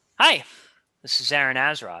Hi, this is Aaron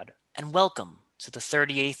Azrod, and welcome to the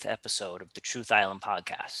 38th episode of the Truth Island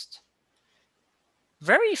podcast.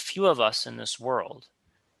 Very few of us in this world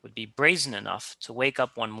would be brazen enough to wake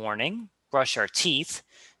up one morning, brush our teeth,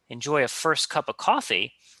 enjoy a first cup of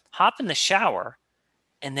coffee, hop in the shower,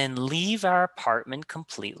 and then leave our apartment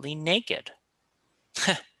completely naked.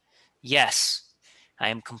 Yes, I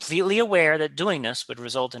am completely aware that doing this would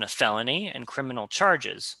result in a felony and criminal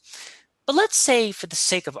charges. But let's say, for the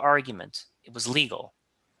sake of argument, it was legal.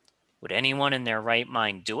 Would anyone in their right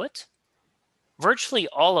mind do it? Virtually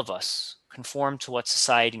all of us conform to what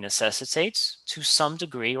society necessitates to some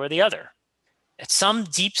degree or the other. At some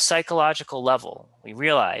deep psychological level, we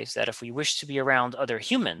realize that if we wish to be around other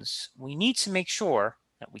humans, we need to make sure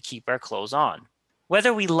that we keep our clothes on.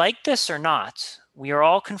 Whether we like this or not, we are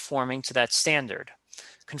all conforming to that standard.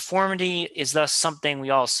 Conformity is thus something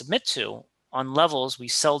we all submit to on levels we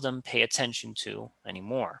seldom pay attention to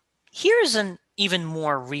anymore. Here's an even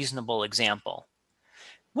more reasonable example.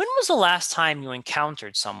 When was the last time you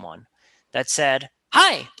encountered someone that said,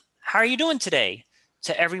 "Hi, how are you doing today?"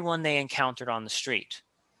 to everyone they encountered on the street?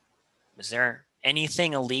 Was there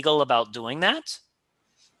anything illegal about doing that?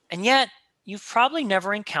 And yet, you've probably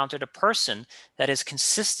never encountered a person that is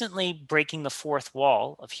consistently breaking the fourth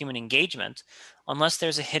wall of human engagement unless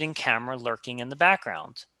there's a hidden camera lurking in the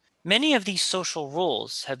background. Many of these social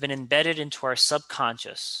rules have been embedded into our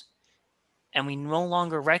subconscious, and we no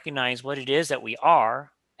longer recognize what it is that we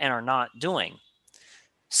are and are not doing.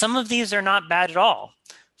 Some of these are not bad at all.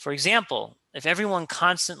 For example, if everyone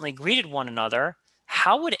constantly greeted one another,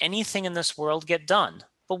 how would anything in this world get done?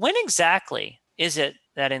 But when exactly is it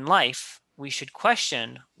that in life we should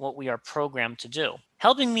question what we are programmed to do?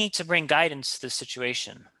 Helping me to bring guidance to this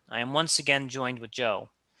situation, I am once again joined with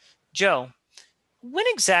Joe. Joe, when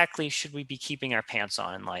exactly should we be keeping our pants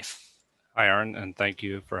on in life? Hi, Aaron, and thank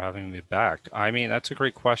you for having me back. I mean, that's a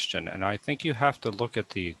great question. And I think you have to look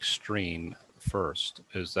at the extreme first,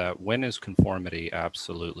 is that when is conformity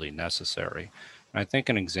absolutely necessary? And I think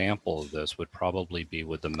an example of this would probably be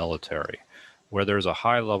with the military, where there's a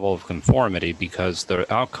high level of conformity because the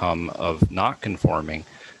outcome of not conforming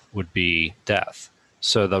would be death.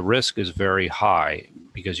 So the risk is very high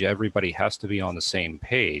because everybody has to be on the same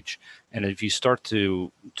page. And if you start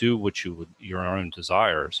to do what you would, your own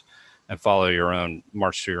desires, and follow your own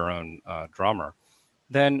march to your own drummer,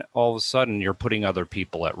 then all of a sudden you're putting other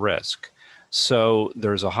people at risk. So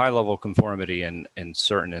there's a high level of conformity in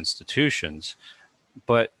certain institutions,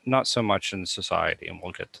 but not so much in society, and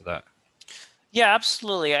we'll get to that. Yeah,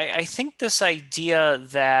 absolutely. I think this idea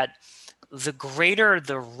that the greater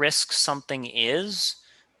the risk something is,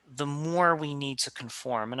 the more we need to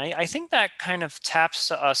conform. And I think that kind of taps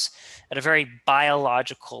to us at a very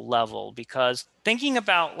biological level, because thinking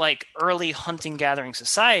about like early hunting gathering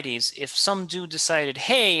societies, if some dude decided,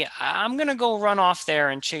 hey, I'm going to go run off there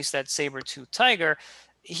and chase that saber-toothed tiger,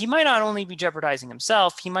 he might not only be jeopardizing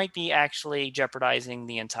himself, he might be actually jeopardizing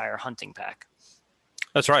the entire hunting pack.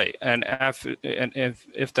 That's right. And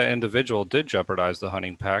if the individual did jeopardize the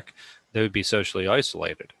hunting pack, they would be socially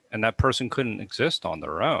isolated, and that person couldn't exist on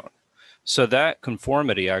their own. So that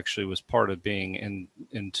conformity actually was part of being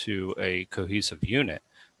into a cohesive unit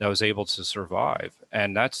that was able to survive.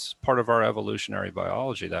 And that's part of our evolutionary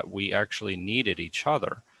biology, that we actually needed each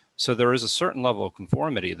other. So there is a certain level of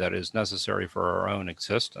conformity that is necessary for our own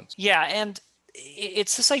existence. Yeah, and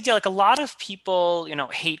it's this idea, like a lot of people,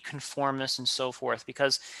 hate conformists and so forth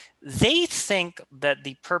because they think that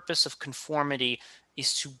the purpose of conformity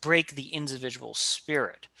is to break the individual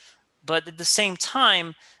spirit. But at the same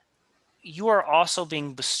time, you are also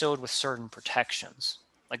being bestowed with certain protections.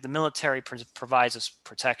 Like the military provides us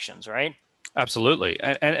protections, right? Absolutely,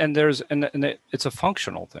 and it's a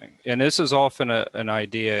functional thing, and this is often an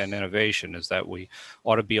idea in innovation, is that we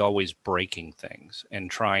ought to be always breaking things and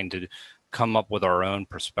trying to come up with our own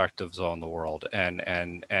perspectives on the world and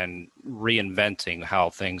reinventing how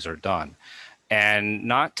things are done, and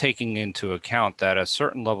not taking into account that a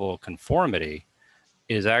certain level of conformity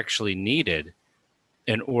is actually needed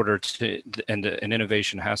in order to, and an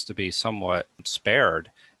innovation has to be somewhat spared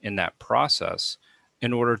in that process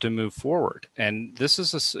in order to move forward. And this is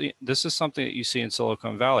something that you see in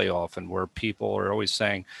Silicon Valley often, where people are always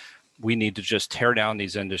saying we need to just tear down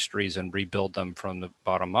these industries and rebuild them from the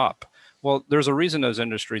bottom up. Well, there's a reason those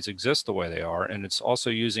industries exist the way they are, and it's also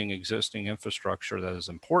using existing infrastructure that is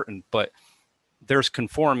important, but there's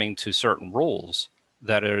conforming to certain rules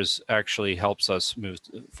that is actually helps us move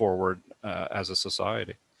forward as a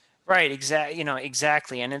society. Right,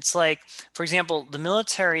 exactly. And it's like, for example, the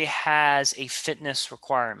military has a fitness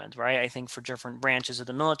requirement, right? I think for different branches of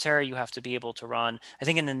the military, you have to be able to run. I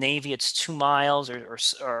think in the Navy, it's 2 miles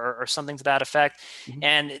or something to that effect. Mhm.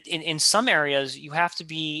 And in some areas, you have to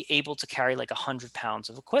be able to carry like 100 pounds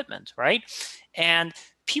of equipment, right? And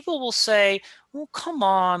people will say, well, come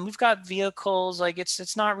on, we've got vehicles, like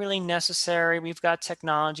it's not really necessary. We've got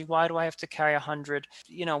technology. Why do I have to carry 100?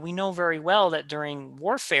 We know very well that during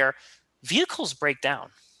warfare, vehicles break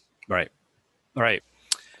down. Right. Right.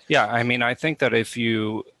 Yeah, I mean, I think that if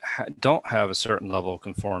you don't have a certain level of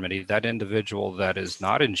conformity, that individual that is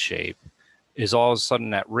not in shape is all of a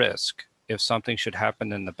sudden at risk if something should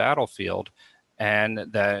happen in the battlefield and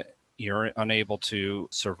that you're unable to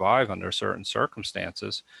survive under certain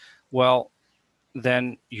circumstances. Well,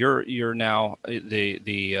 then you're now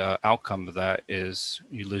the outcome of that is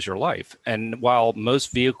you lose your life. And while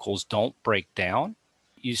most vehicles don't break down,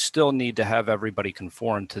 you still need to have everybody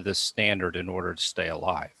conform to this standard in order to stay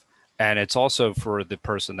alive. And it's also for the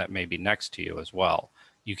person that may be next to you as well.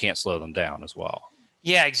 You can't slow them down as well.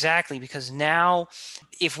 Yeah, exactly. Because now,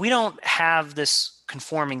 if we don't have this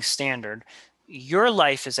conforming standard, your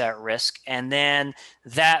life is at risk. And then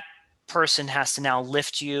that person has to now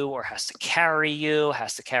lift you or has to carry you,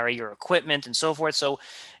 has to carry your equipment and so forth. So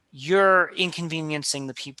you're inconveniencing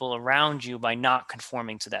the people around you by not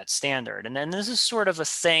conforming to that standard. And then this is sort of a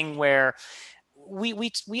thing where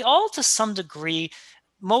we all, to some degree,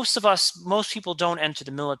 most people don't enter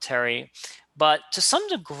the military, but to some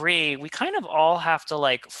degree we kind of all have to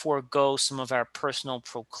like forego some of our personal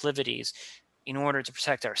proclivities in order to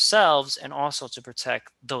protect ourselves and also to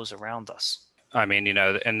protect those around us. I mean,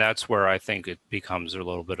 and that's where I think it becomes a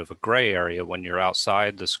little bit of a gray area when you're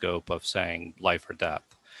outside the scope of saying life or death.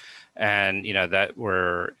 And, that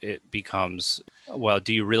where it becomes, well,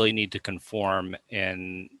 do you really need to conform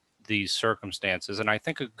in these circumstances? And I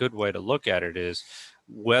think a good way to look at it is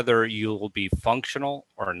whether you'll be functional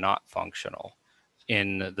or not functional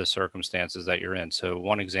in the circumstances that you're in. So,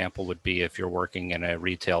 one example would be if you're working in a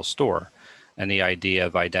retail store and the idea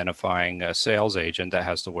of identifying a sales agent that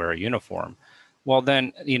has to wear a uniform. Well,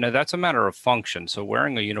 then, that's a matter of function. So,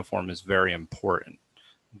 wearing a uniform is very important,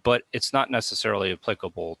 but it's not necessarily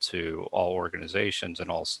applicable to all organizations and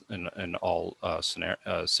all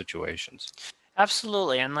situations.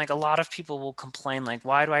 Absolutely. And like a lot of people will complain, like,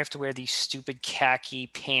 why do I have to wear these stupid khaki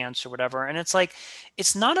pants or whatever? And it's like,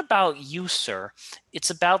 it's not about you, sir. It's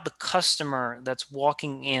about the customer that's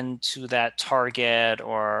walking into that Target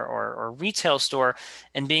or retail store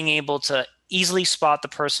and being able to easily spot the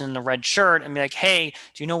person in the red shirt and be like, hey,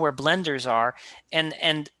 do you know where Blenders are?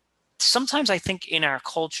 And sometimes I think in our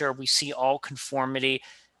culture, we see all conformity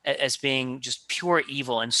as being just pure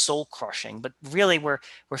evil and soul crushing, but really we're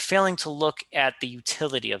failing to look at the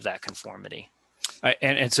utility of that conformity.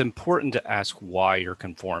 And it's important to ask why you're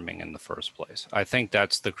conforming in the first place. I think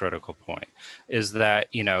that's the critical point, is that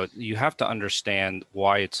you have to understand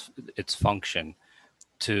why its function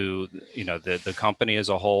to the company as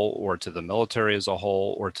a whole, or to the military as a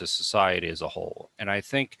whole, or to society as a whole. And I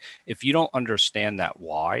think if you don't understand that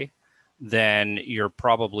why, then you're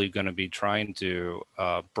probably going to be trying to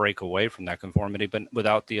break away from that conformity, but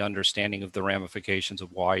without the understanding of the ramifications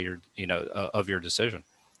of why you're of your decision.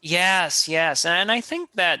 Yes, yes. And I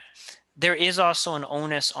think that there is also an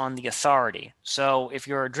onus on the authority. So if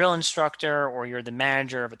you're a drill instructor or you're the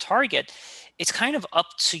manager of a target, it's kind of up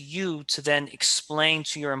to you to then explain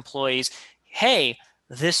to your employees, hey,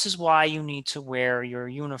 this is why you need to wear your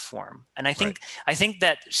uniform. And Right. I think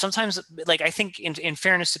that sometimes, like I think in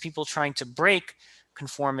fairness to people trying to break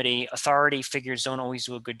conformity, authority figures don't always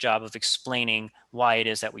do a good job of explaining why it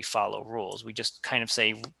is that we follow rules. We just kind of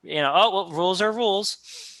say, oh, well, rules are rules.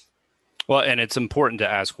 Well, and it's important to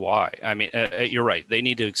ask why. I mean, you're right. They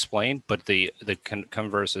need to explain, but the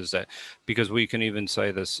converse is that, because we can even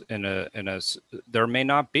say this there may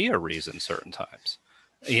not be a reason certain times,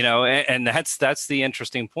 and that's the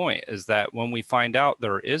interesting point, is that when we find out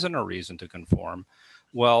there isn't a reason to conform,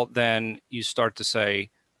 well, then you start to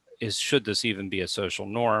say, should this even be a social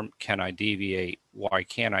norm? Can I deviate? Why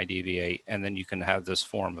can't I deviate? And then you can have this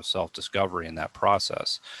form of self-discovery in that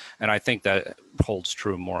process. And I think that holds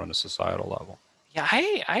true more on a societal level. Yeah,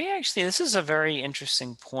 I actually, this is a very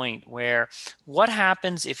interesting point where what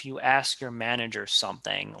happens if you ask your manager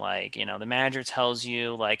something like, the manager tells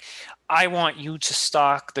you, like, I want you to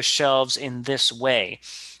stock the shelves in this way.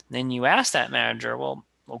 Then you ask that manager, well,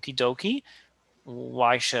 okie dokie,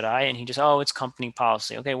 Why should I? And he just, oh, it's company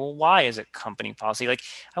policy. Okay, well, why is it company policy? Like,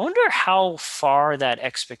 I wonder how far that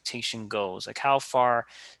expectation goes, like how far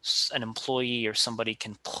an employee or somebody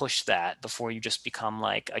can push that before you just become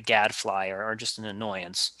like a gadfly or just an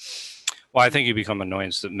annoyance. Well, I think you become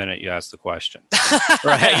annoyance the minute you ask the question,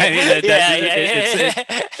 right? I mean, Yeah, yeah,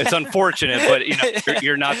 it's unfortunate, but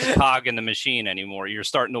you're not the cog in the machine anymore. You're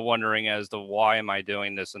starting to wondering as to why am I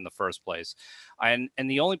doing this in the first place, and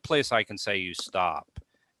the only place I can say you stop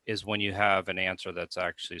is when you have an answer that's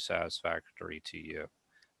actually satisfactory to you,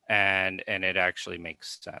 and it actually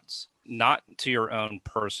makes sense, not to your own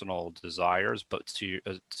personal desires, but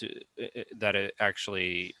that it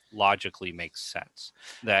actually logically makes sense,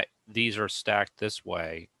 that these are stacked this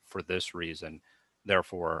way for this reason,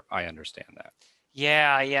 therefore I understand that.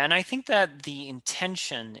 yeah, yeah. And I think that the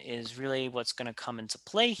intention is really what's going to come into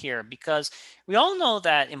play here because we all know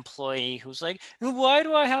that employee who's like, why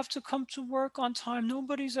do I have to come to work on time?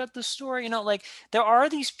 Nobody's at the store. Like there are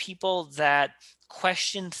these people that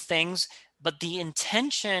question things, but the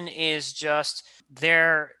intention is just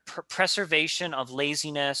their preservation of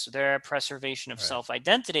laziness, their preservation of Right.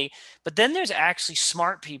 self-identity. But then there's actually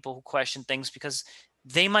smart people who question things because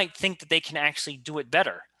they might think that they can actually do it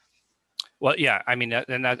better. Well, yeah, I mean,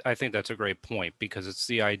 I think that's a great point, because it's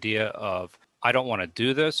the idea of I don't want to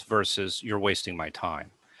do this versus you're wasting my time.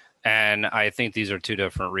 And I think these are two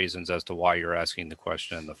different reasons as to why you're asking the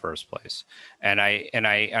question in the first place. And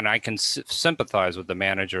I can sympathize with the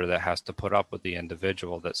manager that has to put up with the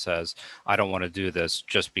individual that says, I don't want to do this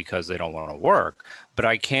just because they don't want to work. But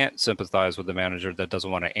I can't sympathize with the manager that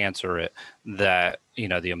doesn't want to answer it, that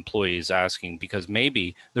the employee is asking, because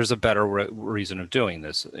maybe there's a better reason of doing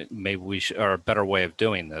this. Maybe we should, or a better way of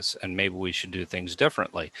doing this, and maybe we should do things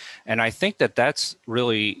differently. And I think that that's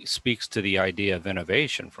really speaks to the idea of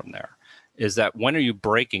innovation from there, is that when are you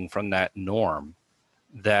breaking from that norm,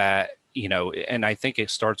 that and I think it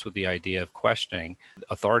starts with the idea of questioning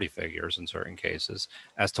authority figures in certain cases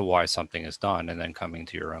as to why something is done, and then coming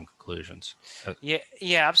to your own conclusions. Yeah,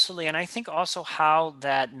 yeah, absolutely. And I think also how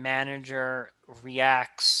that manager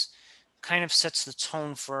reacts kind of sets the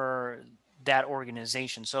tone for that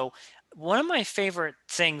organization. So one of my favorite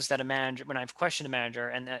things that a manager, when I've questioned a manager,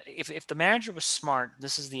 and if the manager was smart,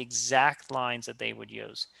 this is the exact lines that they would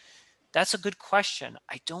use. That's a good question.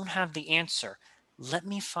 I don't have the answer. Let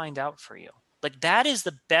me find out for you. Like that is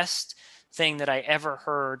the best thing that I ever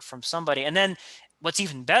heard from somebody. And then what's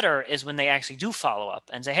even better is when they actually do follow up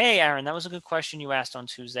and say, hey, Aaron, that was a good question you asked on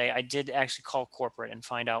Tuesday. I did actually call corporate and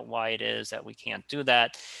find out why it is that we can't do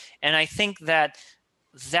that. And I think that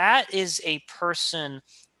that is a person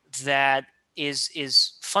that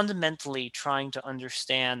is fundamentally trying to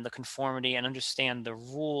understand the conformity and understand the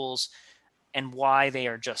rules and why they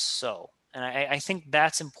are just so. And I think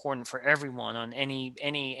that's important for everyone on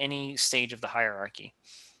any stage of the hierarchy.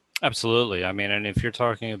 Absolutely. I mean, and if you're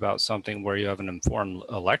talking about something where you have an informed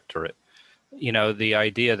electorate, the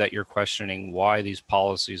idea that you're questioning why these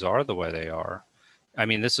policies are the way they are, I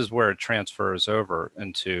mean, this is where it transfers over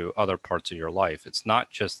into other parts of your life. It's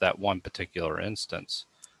not just that one particular instance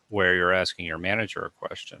where you're asking your manager a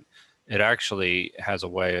question. It actually has a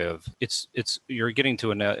way of you're getting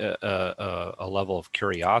to a level of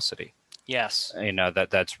curiosity, Yes.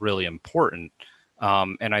 that's really important.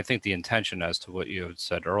 And I think the intention as to what you had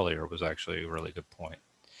said earlier was actually a really good point.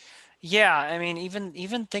 Yeah, I mean,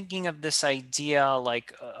 even thinking of this idea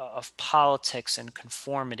like of politics and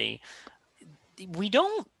conformity, we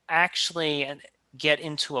don't actually get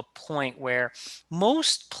into a point where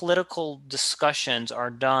most political discussions are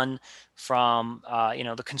done from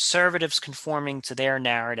the conservatives conforming to their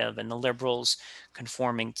narrative and the liberals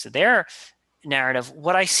conforming to their narrative.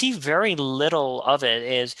 What I see very little of it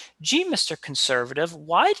is, gee, Mr. Conservative,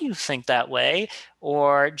 why do you think that way?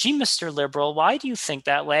 Or, gee, Mr. Liberal, why do you think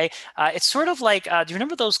that way? It's sort of like, do you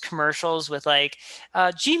remember those commercials with like,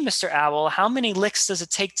 gee, Mr. Owl, how many licks does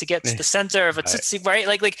it take to get to the center of a Right. Tootsie, right?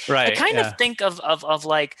 Like I Right. kind of Yeah. think of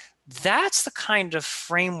like, that's the kind of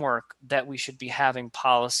framework that we should be having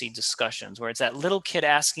policy discussions where it's that little kid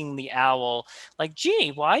asking the owl, like,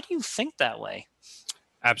 gee, why do you think that way?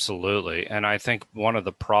 Absolutely. And I think one of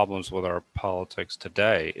the problems with our politics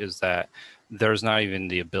today is that there's not even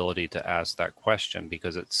the ability to ask that question,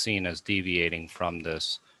 because it's seen as deviating from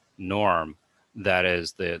this norm that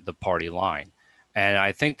is the party line. And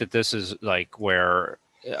I think that this is like where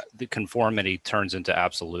the conformity turns into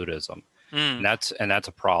absolutism. Mm, And that's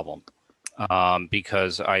a problem,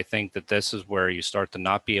 because I think that this is where you start to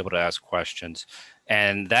not be able to ask questions.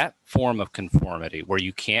 And that form of conformity where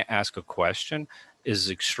you can't ask a question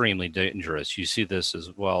is extremely dangerous. You see this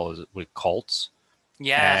as well as with cults,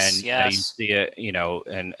 Yes, And now you yes. see it,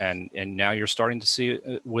 and now you're starting to see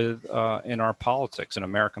it with in our politics, in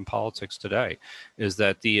American politics today, is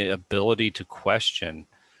that the ability to question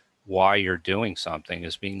why you're doing something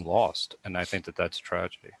is being lost, and I think that that's a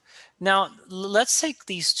tragedy. Now, let's take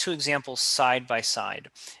these two examples side by side.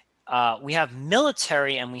 We have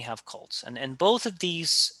military and we have cults, and both of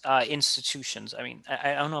these institutions. I mean,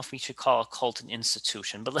 I don't know if we should call a cult an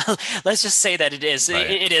institution, but let's just say that it is. Right.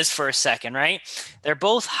 It is for a second, right? They're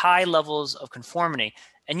both high levels of conformity,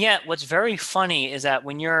 and yet what's very funny is that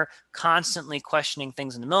when you're constantly questioning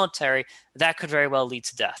things in the military, that could very well lead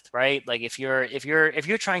to death, right? Like if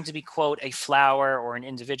you're trying to be, quote, a flower or an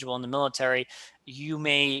individual in the military, you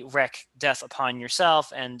may wreak death upon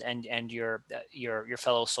yourself and your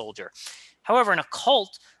fellow soldier. However, in a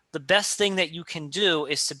cult, the best thing that you can do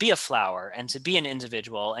is to be a flower and to be an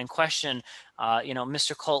individual and question,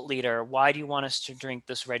 Mr. Cult Leader, why do you want us to drink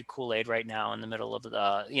this red Kool-Aid right now in the middle of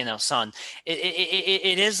the sun?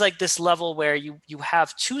 It is like this level where you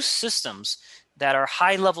have two systems that are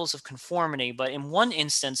high levels of conformity, but in one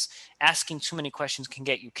instance, asking too many questions can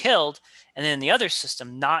get you killed, and then in the other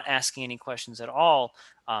system, not asking any questions at all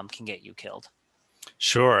can get you killed.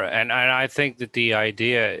 Sure. And I think that the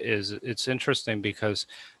idea is, it's interesting because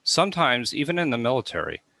sometimes even in the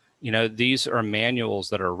military, these are manuals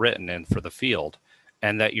that are written in for the field,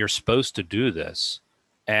 and that you're supposed to do this.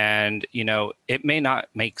 And, it may not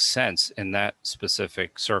make sense in that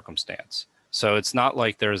specific circumstance. So it's not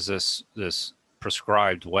like there's this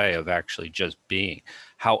prescribed way of actually just being.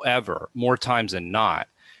 However, more times than not,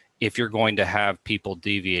 if you're going to have people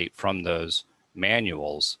deviate from those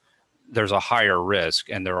manuals, there's a higher risk,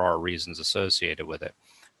 and there are reasons associated with it.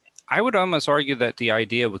 I would almost argue that the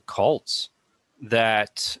idea with cults,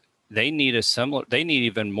 that they need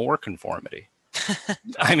even more conformity.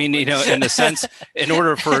 I mean, in the sense, in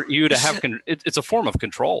order for you to have, it's a form of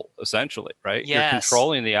control, essentially, right? You're Yes.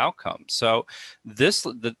 controlling the outcome. So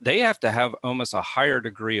they have to have almost a higher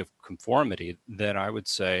degree of conformity than, I would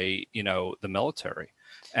say, the military.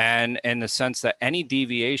 And in the sense that any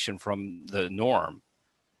deviation from the norm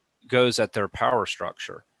goes at their power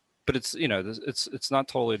structure. But it's not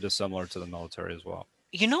totally dissimilar to the military as well.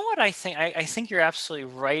 You know what I think? I think you're absolutely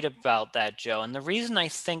right about that, Joe. And the reason I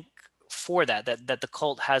think for that the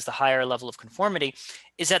cult has the higher level of conformity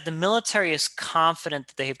is that the military is confident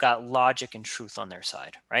that they've got logic and truth on their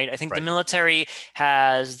side, right? I think the Right. military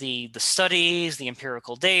has the studies, the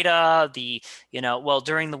empirical data,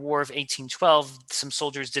 during the War of 1812, some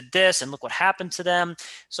soldiers did this and look what happened to them.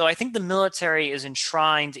 So I think the military is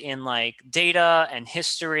enshrined in like data and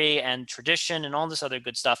history and tradition and all this other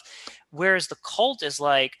good stuff. Whereas the cult is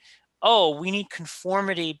like, oh, we need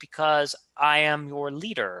conformity because I am your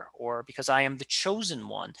leader or because I am the chosen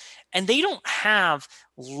one. And they don't have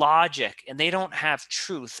logic and they don't have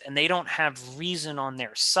truth and they don't have reason on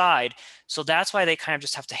their side. So that's why they kind of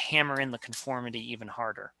just have to hammer in the conformity even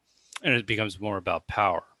harder. And it becomes more about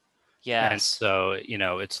power. And Yes. so,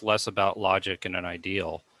 it's less about logic and an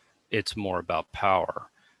ideal, it's more about power.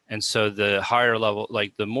 And so the higher level,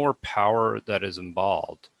 like the more power that is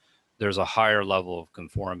involved, there's a higher level of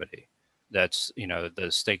conformity. That's, the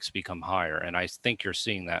stakes become higher. And I think you're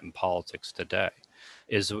seeing that in politics today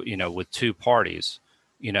is, with two parties,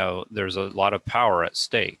 there's a lot of power at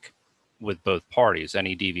stake with both parties.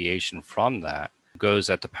 Any deviation from that goes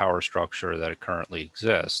at the power structure that it currently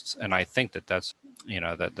exists. And I think that that's,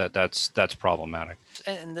 that's problematic.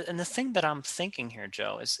 And the thing that I'm thinking here,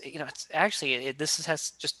 Joe, is it's actually this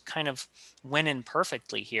has just kind of went in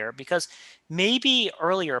perfectly here because maybe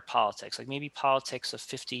earlier politics, like maybe politics of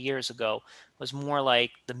 50 years ago, was more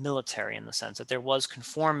like the military in the sense that there was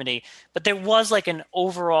conformity, but there was like an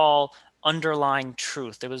overall underlying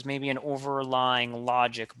truth. There was maybe an overlying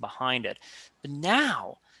logic behind it. But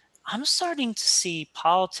now I'm starting to see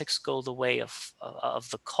politics go the way of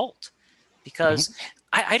the cult because Mhm.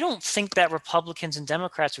 I don't think that Republicans and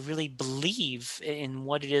Democrats really believe in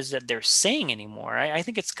what it is that they're saying anymore. I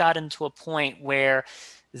think it's gotten to a point where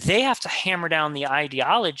they have to hammer down the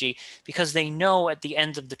ideology because they know at the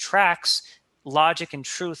end of the tracks, logic and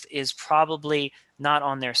truth is probably not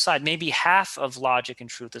on their side. Maybe half of logic and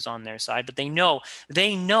truth is on their side, but they know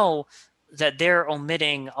that they're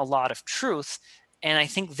omitting a lot of truth. And I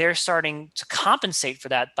think they're starting to compensate for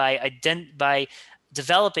that by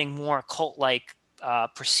developing more cult-like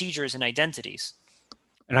procedures and identities.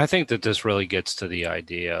 And I think that this really gets to the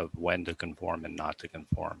idea of when to conform and not to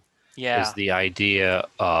conform, is Yeah. the idea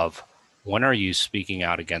of when are you speaking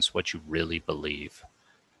out against what you really believe?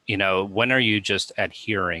 When are you just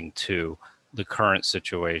adhering to the current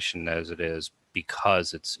situation as it is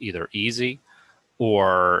because it's either easy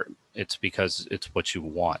or it's because it's what you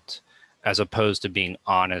want, as opposed to being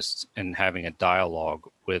honest and having a dialogue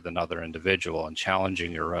with another individual and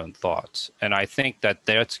challenging your own thoughts. And I think that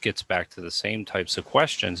gets back to the same types of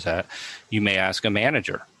questions that you may ask a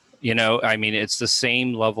manager. I mean, it's the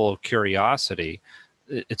same level of curiosity.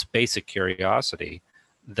 It's basic curiosity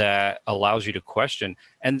that allows you to question.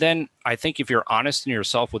 And then I think if you're honest in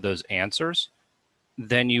yourself with those answers,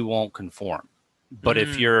 then you won't conform. But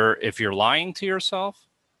if you're lying to yourself,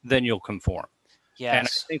 then you'll conform. And I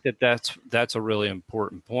Yes. think that that's a really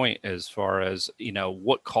important point as far as,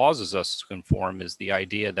 what causes us to conform is the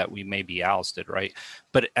idea that we may be ousted, right?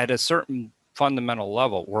 But at a certain fundamental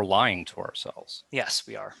level, we're lying to ourselves. Yes,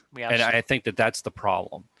 we are. We And absolutely. I think that that's the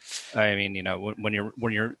problem. I mean, when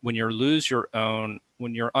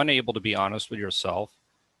you're unable to be honest with yourself,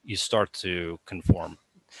 you start to conform.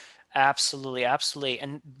 Absolutely, absolutely.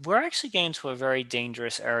 And we're actually getting to a very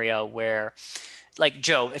dangerous area where, like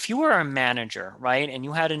Joe, if you were a manager, right, and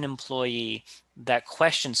you had an employee that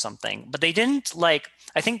questioned something, but they didn't like,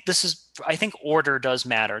 I think order does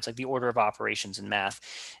matter. It's like the order of operations in math.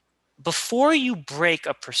 Before you break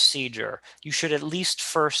a procedure, you should at least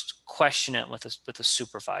first question it with a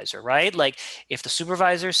supervisor, right? Like if the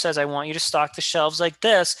supervisor says, I want you to stock the shelves like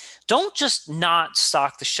this, don't just not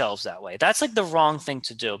stock the shelves that way. That's like the wrong thing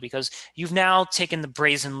to do because you've now taken the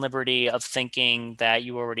brazen liberty of thinking that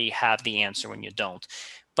you already have the answer when you don't.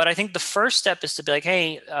 But I think the first step is to be like,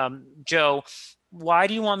 hey, Joe, why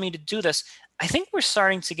do you want me to do this? I think we're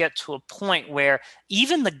starting to get to a point where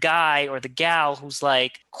even the guy or the gal who's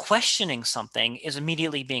like questioning something is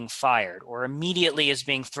immediately being fired or immediately is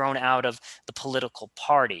being thrown out of the political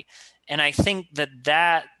party. And I think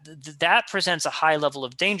that presents a high level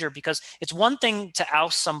of danger because it's one thing to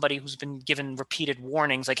oust somebody who's been given repeated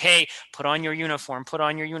warnings like, hey, put on your uniform, put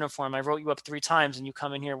on your uniform. I wrote you up 3 times and you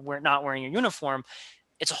come in here not wearing your uniform.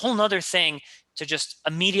 It's a whole nother thing to just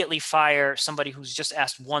immediately fire somebody who's just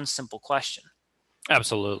asked one simple question.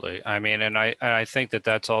 Absolutely. I mean, and I think that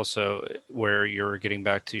that's also where you're getting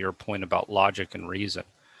back to your point about logic and reason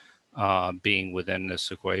being within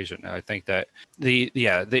this equation. I think that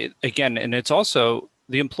again, and it's also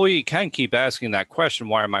the employee can keep asking that question,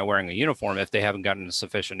 why am I wearing a uniform, if they haven't gotten a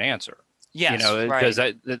sufficient answer. Yes, Because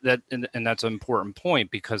right. and that's an important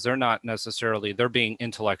point because they're being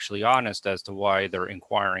intellectually honest as to why they're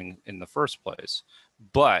inquiring in the first place.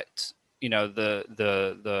 But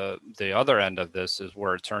the other end of this is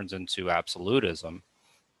where it turns into absolutism,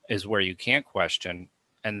 is where you can't question,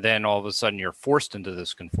 and then all of a sudden you're forced into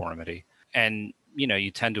this conformity, and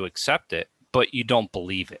you tend to accept it, but you don't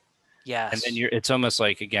believe it, and then Yes. it's almost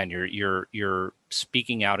like, again, you're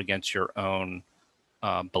speaking out against your own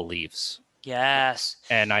beliefs. Yes.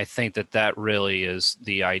 And I think that really is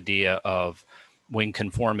the idea of when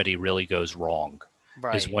conformity really goes wrong,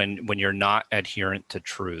 is Right. when you're not adherent to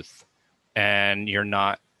truth, and you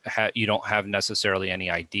don't have necessarily any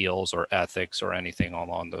ideals or ethics or anything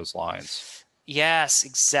along those lines. Yes,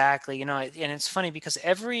 exactly. And it's funny because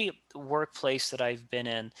every workplace that I've been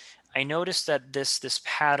in, I noticed that this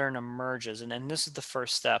pattern emerges, and then this is the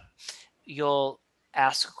first step. You'll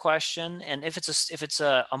ask a question, and if it's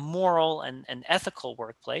a moral and ethical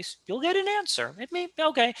workplace, you'll get an answer. It may be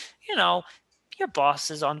okay, you know, your boss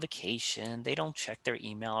is on vacation, they don't check their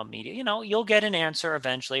email immediately. You'll get an answer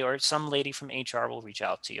eventually, or some lady from HR will reach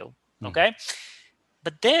out to you. Mhm. Okay.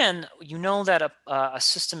 But then you know that a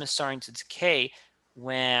system is starting to decay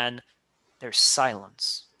when there's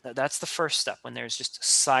silence. That's the first step, when there's just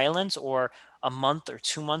silence, or a month or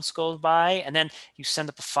 2 months goes by, and then you send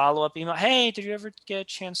up a follow-up email. Hey, did you ever get a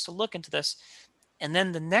chance to look into this? And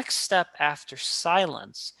then the next step after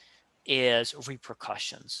silence is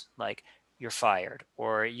repercussions, like you're fired,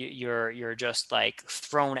 or you're just like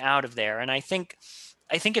thrown out of there. And I think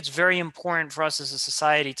it's very important for us as a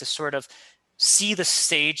society to sort of see the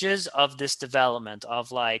stages of this development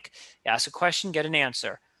of like, ask a question, get an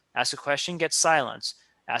answer, ask a question, get silence,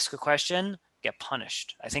 ask a question, get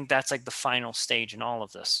punished. I think that's like the final stage in all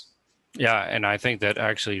of this. Yeah, and I think that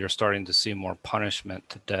actually you're starting to see more punishment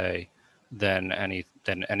today than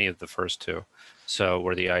any of the first two. So,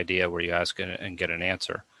 where the idea where you ask and get an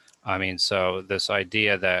answer. I mean, so this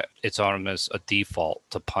idea that it's almost a default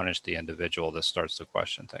to punish the individual that starts to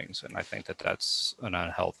question things, and I think that that's an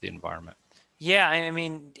unhealthy environment. Yeah, I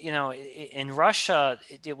mean, in Russia,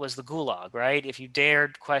 it was the gulag, right? If you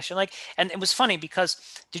dared question, like, and it was funny because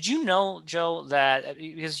did you know, Joe, that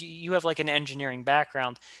because you have like an engineering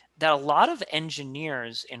background, that a lot of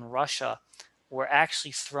engineers in Russia were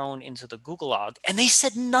actually thrown into the gulag, and they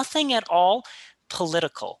said nothing at all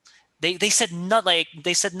political. They said not like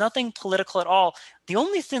they said nothing political at all. The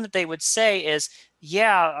only thing that they would say is,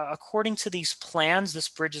 yeah, according to these plans, this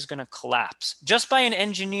bridge is going to collapse. Just by an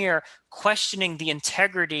engineer questioning the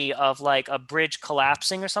integrity of like a bridge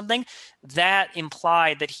collapsing or something, that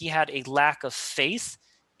implied that he had a lack of faith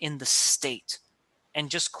in the state. And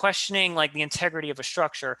just questioning like the integrity of a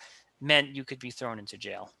structure meant you could be thrown into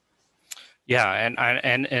jail. Yeah,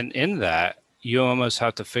 and in that you almost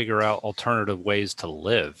have to figure out alternative ways to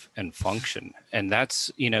live and function, and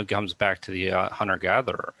that's comes back to the hunter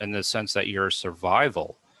gatherer in the sense that your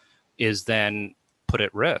survival is then put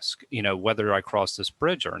at risk. Whether I cross this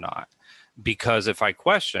bridge or not, because if I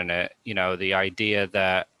question it, the idea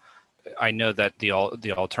that I know that the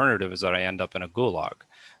alternative is that I end up in a gulag,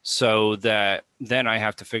 so that then I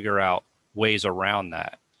have to figure out ways around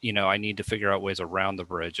that. I need to figure out ways around the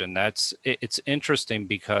bridge, and it's interesting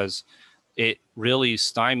because it really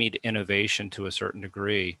stymied innovation to a certain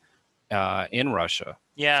degree in Russia.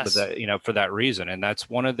 Yes. For that reason, and that's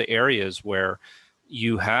one of the areas where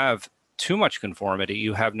you have too much conformity,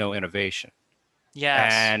 you have no innovation.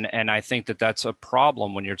 Yes. And I think that that's a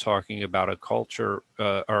problem when you're talking about a culture,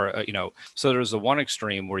 so there's the one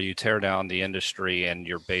extreme where you tear down the industry and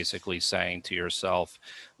you're basically saying to yourself,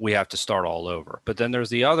 we have to start all over. But then there's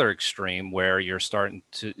the other extreme where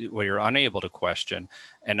where you're unable to question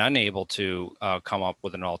and unable to come up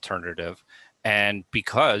with an alternative. And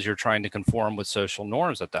because you're trying to conform with social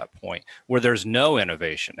norms at that point where there's no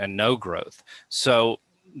innovation and no growth. So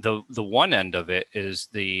the one end of it is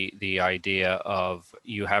the idea of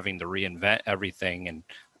you having to reinvent everything and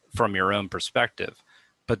from your own perspective.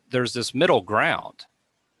 But there's this middle ground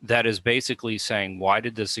that is basically saying, why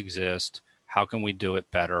did this exist? How can we do it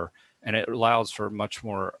better? And it allows for much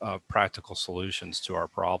more practical solutions to our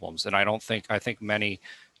problems. And I think many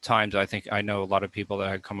times, I know a lot of people that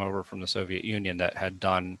had come over from the Soviet Union that had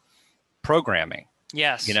done programming.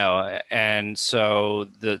 Yes. And so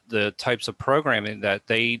the types of programming that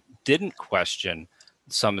they didn't question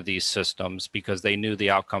some of these systems because they knew the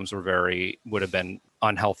outcomes would have been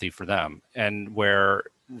unhealthy for them, and where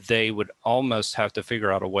they would almost have to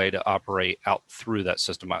figure out a way to operate out through that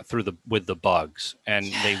system, with the bugs, and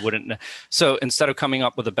they wouldn't. So instead of coming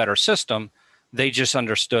up with a better system, they just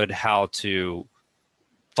understood how to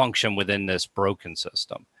function within this broken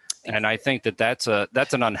system. And I think that that's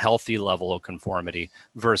an unhealthy level of conformity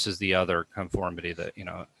versus the other conformity that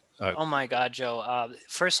Oh my God, Joe.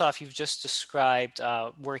 First off, you've just described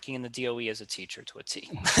working in the DOE as a teacher to a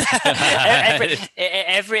T.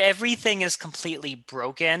 Everything is completely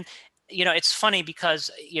broken. It's funny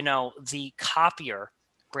because, the copier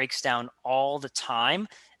breaks down all the time,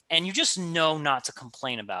 and you just know not to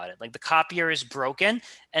complain about it. Like the copier is broken,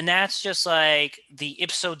 and that's just like the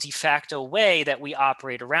ipso de facto way that we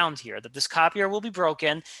operate around here, that this copier will be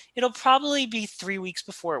broken. It'll probably be 3 weeks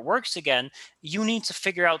before it works again. You need to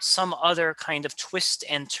figure out some other kind of twist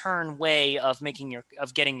and turn way of getting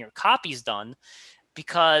your copies done.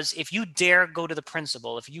 Because if you dare go to the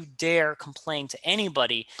principal, if you dare complain to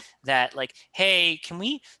anybody that like, hey, can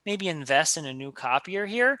we maybe invest in a new copier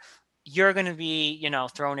here? You're going to be,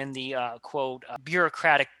 thrown in the quote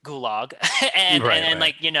bureaucratic gulag, and Right, and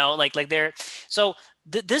right. like they're so.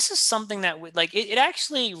 This is something that it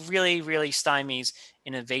actually really really stymies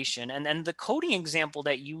innovation. And the coding example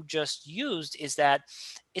that you just used is that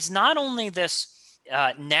it's not only this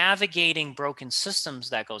navigating broken systems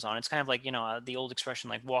that goes on. It's kind of like the old expression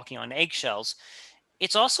like walking on eggshells.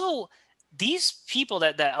 It's also these people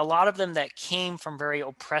that a lot of them that came from very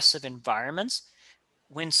oppressive environments.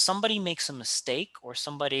 When somebody makes a mistake or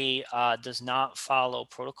somebody does not follow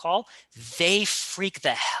protocol, they freak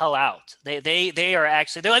the hell out. They are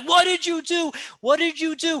actually, they're like, what did you do? What did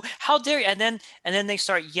you do? How dare you? And then they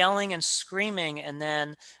start yelling and screaming, and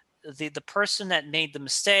then the person that made the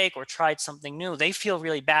mistake or tried something new, they feel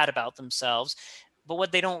really bad about themselves. But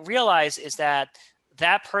what they don't realize is that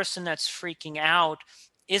that person that's freaking out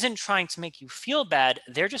isn't trying to make you feel bad.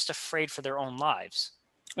 They're just afraid for their own lives.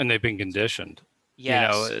 And they've been conditioned.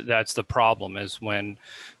 Yes. That's the problem, is when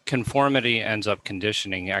conformity ends up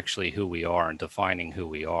conditioning actually who we are and defining who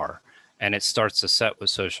we are. And it starts to set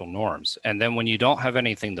with social norms. And then when you don't have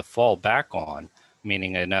anything to fall back on,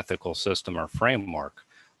 meaning an ethical system or framework,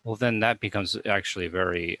 well, then that becomes actually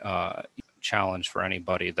very challenge for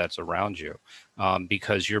anybody that's around you,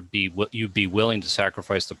 because you'd be willing to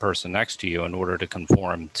sacrifice the person next to you in order to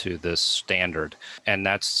conform to this standard, and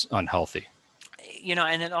that's unhealthy.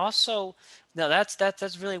 And it also, no,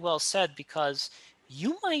 that's really well said, because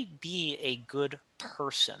you might be a good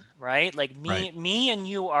person, right? Like Right. me and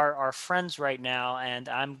you are friends right now, and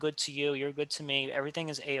I'm good to you, you're good to me, everything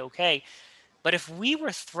is a-okay. But if we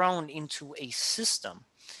were thrown into a system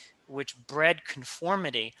which bred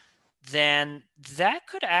conformity, then that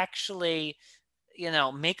could actually,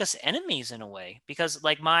 make us enemies in a way. Because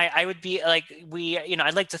like I would be like,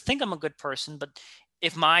 I'd like to think I'm a good person, but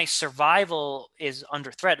if my survival is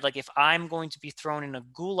under threat, like if I'm going to be thrown in a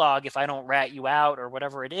gulag if I don't rat you out or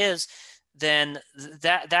whatever it is, then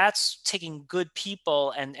that's taking good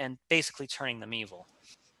people and basically turning them evil.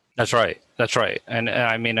 That's right. That's right. And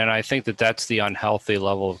I mean, and I think that that's the unhealthy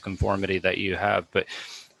level of conformity that you have. But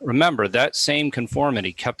remember, that same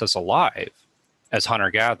conformity kept us alive as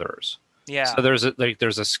hunter gatherers. So Yeah.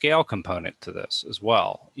 there's a scale component to this as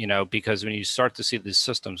well, because when you start to see these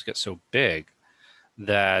systems get so big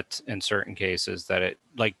that in certain cases that it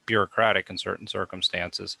like bureaucratic in certain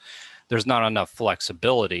circumstances, there's not enough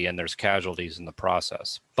flexibility and there's casualties in the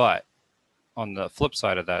process. But on the flip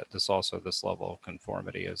side of that, this level of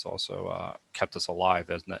conformity has also kept us alive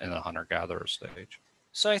in the hunter-gatherer stage.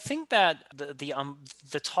 So I think that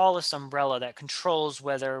the tallest umbrella that controls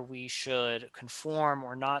whether we should conform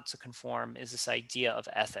or not to conform is this idea of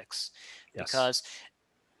ethics, Yes, because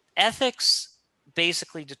ethics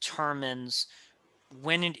basically determines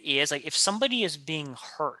when it is like if somebody is being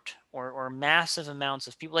hurt or massive amounts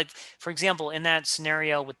of people, like for example in that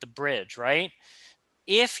scenario with the bridge, right?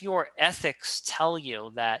 If your ethics tell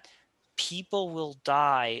you that people will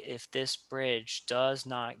die if this bridge does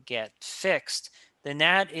not get fixed, then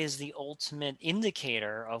that is the ultimate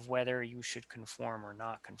indicator of whether you should conform or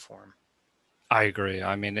not conform. I agree.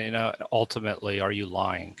 I mean, ultimately, are you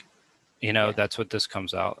lying? Yeah. That's what this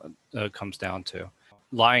comes down to.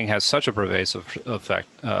 Lying has such a pervasive effect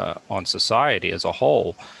on society as a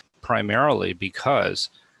whole, primarily because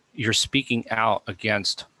you're speaking out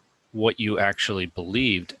against what you actually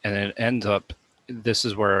believed, and it ends up. This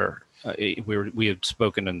is where we have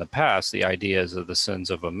spoken in the past. The ideas of the sins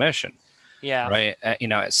of omission, Yeah. right?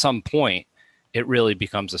 At some point, it really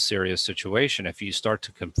becomes a serious situation if you start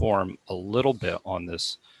to conform a little bit on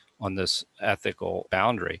this ethical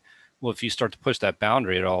boundary. Well, if you start to push that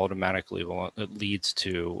boundary, it leads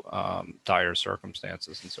to dire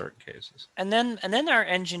circumstances in certain cases. And then our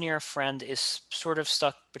engineer friend is sort of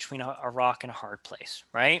stuck between a rock and a hard place,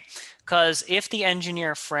 right? Because if the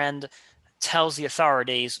engineer friend tells the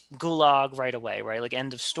authorities gulag right away, right? Like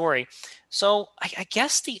end of story. So I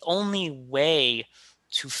guess the only way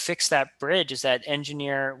to fix that bridge is that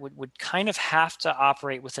engineer would kind of have to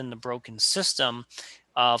operate within the broken system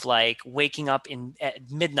of like waking up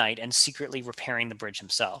at midnight and secretly repairing the bridge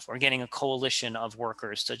himself, or getting a coalition of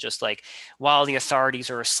workers to just like while the authorities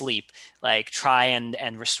are asleep, like try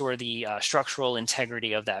and restore the structural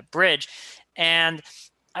integrity of that bridge. And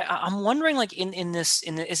I'm wondering, like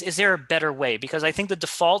is there a better way? Because I think the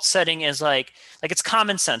default setting is like it's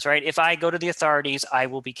common sense, right? If I go to the authorities, I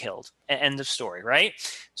will be killed. End of story, right?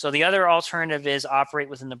 So the other alternative is operate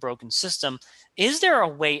within the broken system. Is there a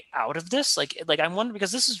way out of this? Like I wonder,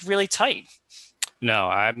 because this is really tight. No,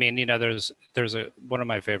 I mean, there's a one of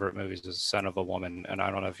my favorite movies is Son of a Woman, and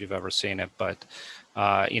I don't know if you've ever seen it, but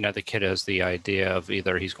the kid has the idea of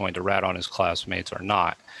either he's going to rat on his classmates or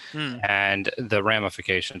not, Hmm. and the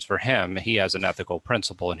ramifications for him. He has an ethical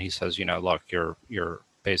principle, and he says, look, you're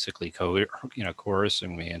basically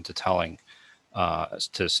coercing me into telling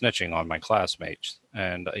to snitching on my classmates,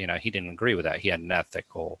 and he didn't agree with that. He had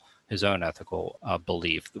his own ethical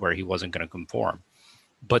belief where he wasn't going to conform,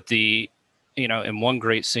 but in one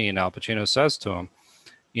great scene, Al Pacino says to him,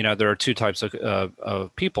 there are two types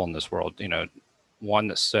of people in this world, one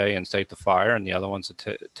that stay and take the fire and the other ones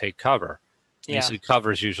that take cover. And he Yeah. said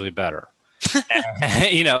cover is usually better.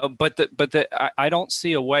 I don't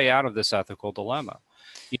see a way out of this ethical dilemma.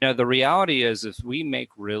 The reality is if we make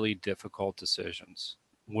really difficult decisions,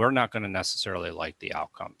 we're not going to necessarily like the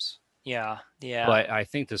outcomes. Yeah. Yeah. But I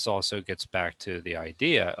think this also gets back to the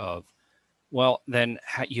idea of, well, then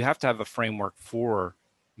you have to have a framework for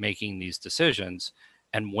making these decisions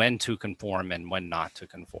and when to conform and when not to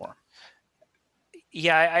conform.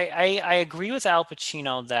 Yeah, I agree with Al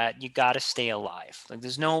Pacino that you got to stay alive. Like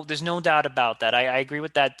there's no doubt about that. I agree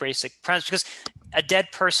with that basic premise, because a dead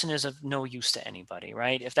person is of no use to anybody,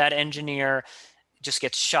 right? If that engineer just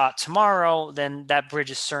gets shot tomorrow, then that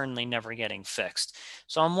bridge is certainly never getting fixed.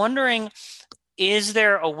 So I'm wondering, is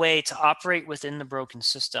there a way to operate within the broken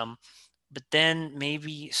system, but then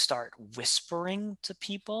maybe start whispering to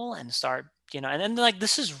people and start, and then like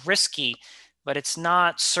this is risky, but it's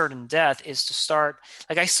not certain death, is to start,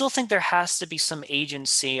 like I still think there has to be some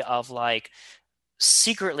agency of like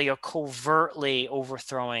secretly or covertly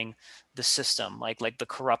overthrowing the system, like the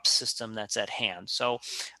corrupt system that's at hand. So,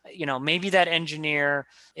 maybe that engineer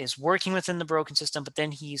is working within the broken system, but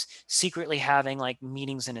then he's secretly having like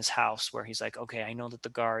meetings in his house where he's like, okay, I know that the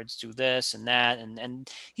guards do this and that, and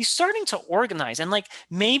he's starting to organize, and like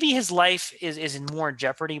maybe his life is in more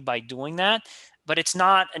jeopardy by doing that. But it's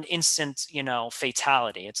not an instant,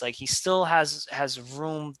 fatality. It's like he still has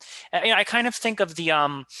room. I kind of think of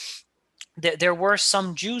there were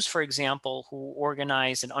some Jews, for example, who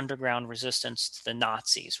organized an underground resistance to the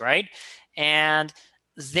Nazis, right? And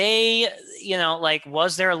they, like,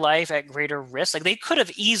 was their life at greater risk? Like, they could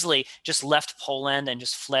have easily just left Poland and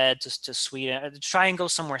just fled to Sweden, to try and go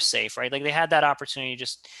somewhere safe, right? Like, they had that opportunity to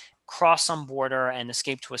just cross some border and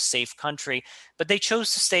escape to a safe country, but they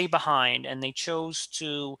chose to stay behind and they chose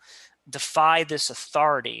to defy this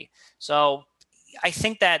authority. So I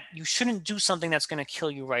think that you shouldn't do something that's going to kill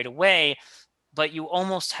you right away, but you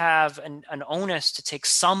almost have an onus to take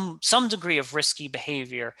some degree of risky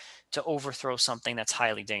behavior to overthrow something that's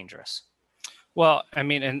highly dangerous. Well, I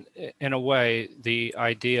mean, in a way, the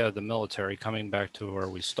idea of the military, coming back to where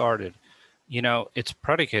we started, it's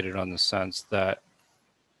predicated on the sense that,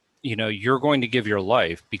 you're going to give your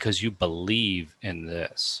life because you believe in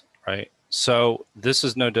this, right? So this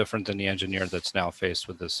is no different than the engineer that's now faced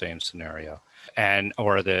with the same scenario,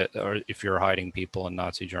 or if you're hiding people in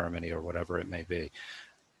Nazi Germany or whatever it may be,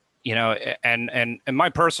 and my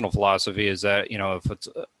personal philosophy is that, if it's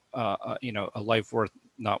a life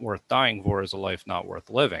not worth dying for is a life not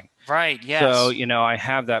worth living. Right. Yes. So, I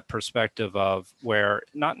have that perspective of where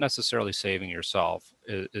not necessarily saving yourself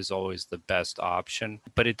is always the best option,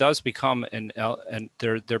 but it does become and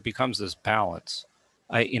there becomes this balance.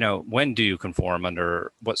 When do you conform,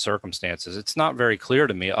 under what circumstances? It's not very clear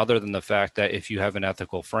to me, other than the fact that if you have an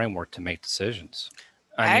ethical framework to make decisions.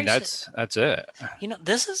 I mean, that's it.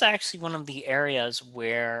 This is actually one of the areas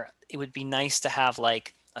where it would be nice to have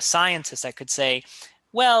like a scientist that could say,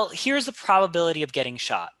 well, here's the probability of getting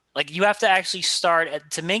shot. Like, you have to actually start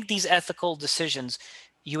to make these ethical decisions.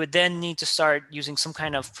 You would then need to start using some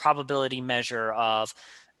kind of probability measure of,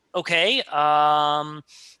 okay, I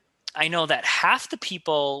know that half the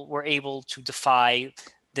people were able to defy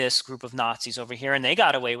this group of Nazis over here and they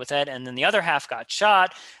got away with it, and then the other half got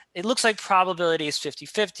shot. It looks like probability is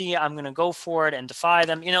 50-50. I'm going to go for it and defy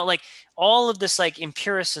them. Like, all of this like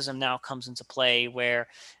empiricism now comes into play where,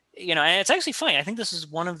 and it's actually funny. I think this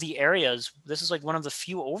is one of the areas, this is like one of the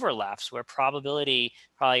few overlaps where probability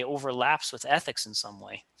probably overlaps with ethics in some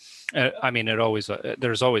way. I mean,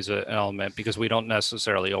 there's always an element, because we don't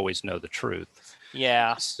necessarily always know the truth.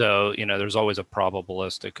 Yeah. So, there's always a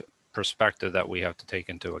probabilistic perspective that we have to take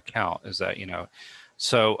into account, is that,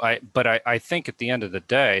 so I think at the end of the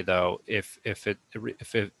day, though, if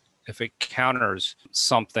it counters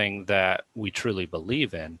something that we truly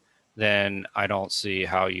believe in, then I don't see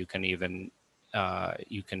how you can even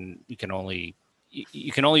you can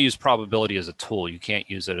only use probability as a tool. You can't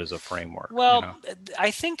use it as a framework. Well,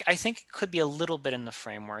 I think it could be a little bit in the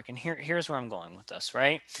framework, and here's where I'm going with this,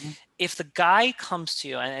 right? Mm-hmm. If the guy comes to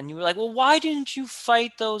you and you're like, well, why didn't you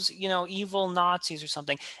fight those, evil Nazis or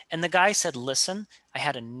something? And the guy said, listen, I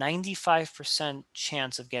had a 95%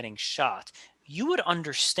 chance of getting shot. You would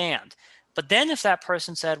understand. But then if that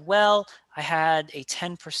person said, well, I had a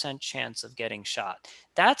 10% chance of getting shot,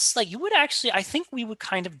 that's like, you would actually, I think we would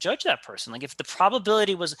kind of judge that person. Like, if the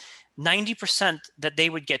probability was 90% that they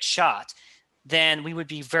would get shot, then we would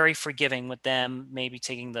be very forgiving with them, maybe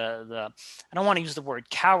taking the I don't want to use the word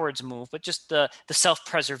cowards move, but just the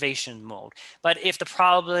self-preservation mode. But if the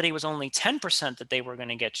probability was only 10% that they were going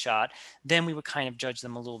to get shot, then we would kind of judge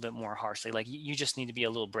them a little bit more harshly. Like, you just need to be a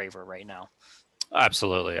little braver right now.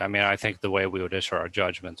 Absolutely. I mean, I think the way we would issue our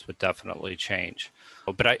judgments would definitely change.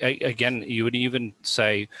 But again, you would even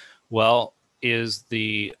say, well, is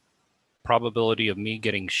the probability of me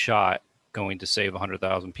getting shot going to save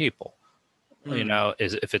 100,000 people?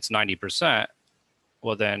 If it's 90%,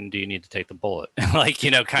 well, then do you need to take the bullet?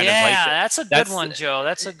 Yeah, that's a good one, Joe.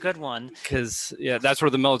 That's a good one. Because that's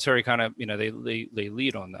where the military kind of, they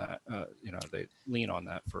lead on that. They lean on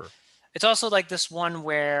that for. It's also like this one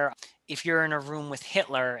where if you're in a room with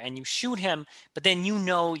Hitler and you shoot him, but then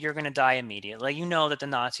you're going to die immediately. Like, that the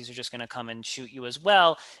Nazis are just going to come and shoot you as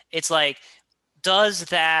well. It's like, does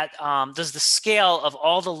the scale of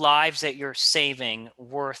all the lives that you're saving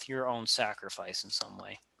worth your own sacrifice in some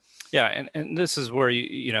way? Yeah, and this is where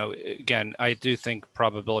again, I do think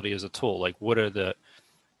probability is a tool. Like,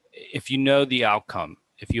 if you know the outcome,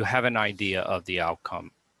 if you have an idea of the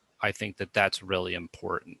outcome, I think that's really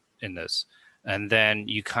important in this. And then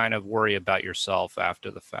you kind of worry about yourself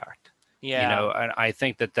after the fact. Yeah. And I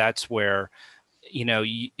think that that's where,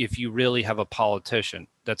 if you really have a politician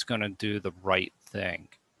that's going to do the right thing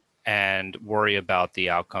and worry about the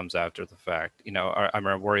outcomes after the fact, I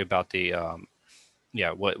remember worry about the,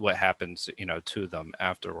 what happens, to them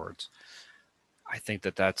afterwards. I think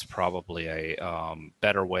that that's probably a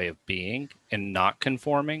better way of being and not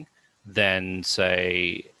conforming than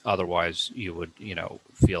say otherwise you would,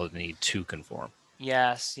 feel the need to conform.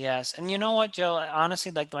 Yes, yes. And you know what, Joe?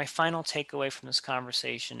 Honestly, like my final takeaway from this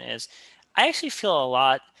conversation is I actually feel a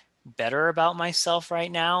lot better about myself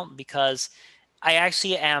right now because I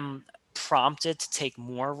actually am prompted to take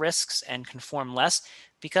more risks and conform less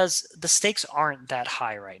because the stakes aren't that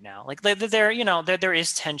high right now. Like there, there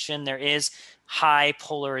is tension, there is high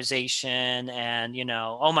polarization, and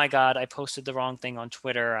oh my God, I posted the wrong thing on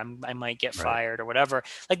Twitter. I might get Right. fired or whatever.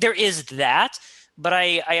 Like there is that, but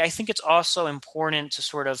I think it's also important to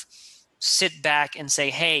sort of sit back and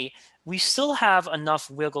say, hey, we still have enough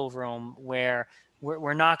wiggle room where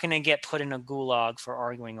we're not going to get put in a gulag for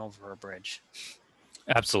arguing over a bridge.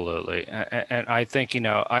 Absolutely. And I think,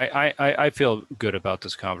 I feel good about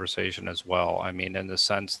this conversation as well. I mean, in the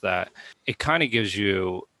sense that it kind of gives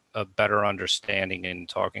you a better understanding in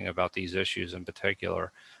talking about these issues in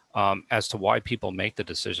particular, as to why people make the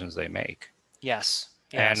decisions they make. Yes.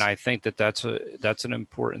 And Yes. I think that that's an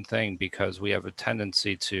important thing because we have a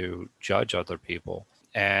tendency to judge other people.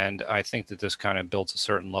 And I think that this kind of builds a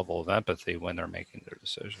certain level of empathy when they're making their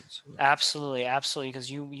decisions. Absolutely, absolutely.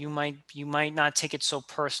 Because you might not take it so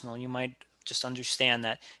personal. You might just understand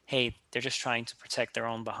that, hey, they're just trying to protect their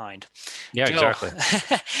own behind. Yeah, Joe,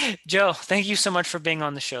 exactly. Joe, thank you so much for being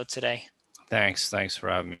on the show today. Thanks for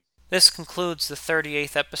having me. This concludes the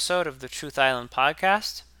 38th episode of the Truth Island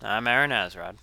podcast. I'm Aaron Azrod.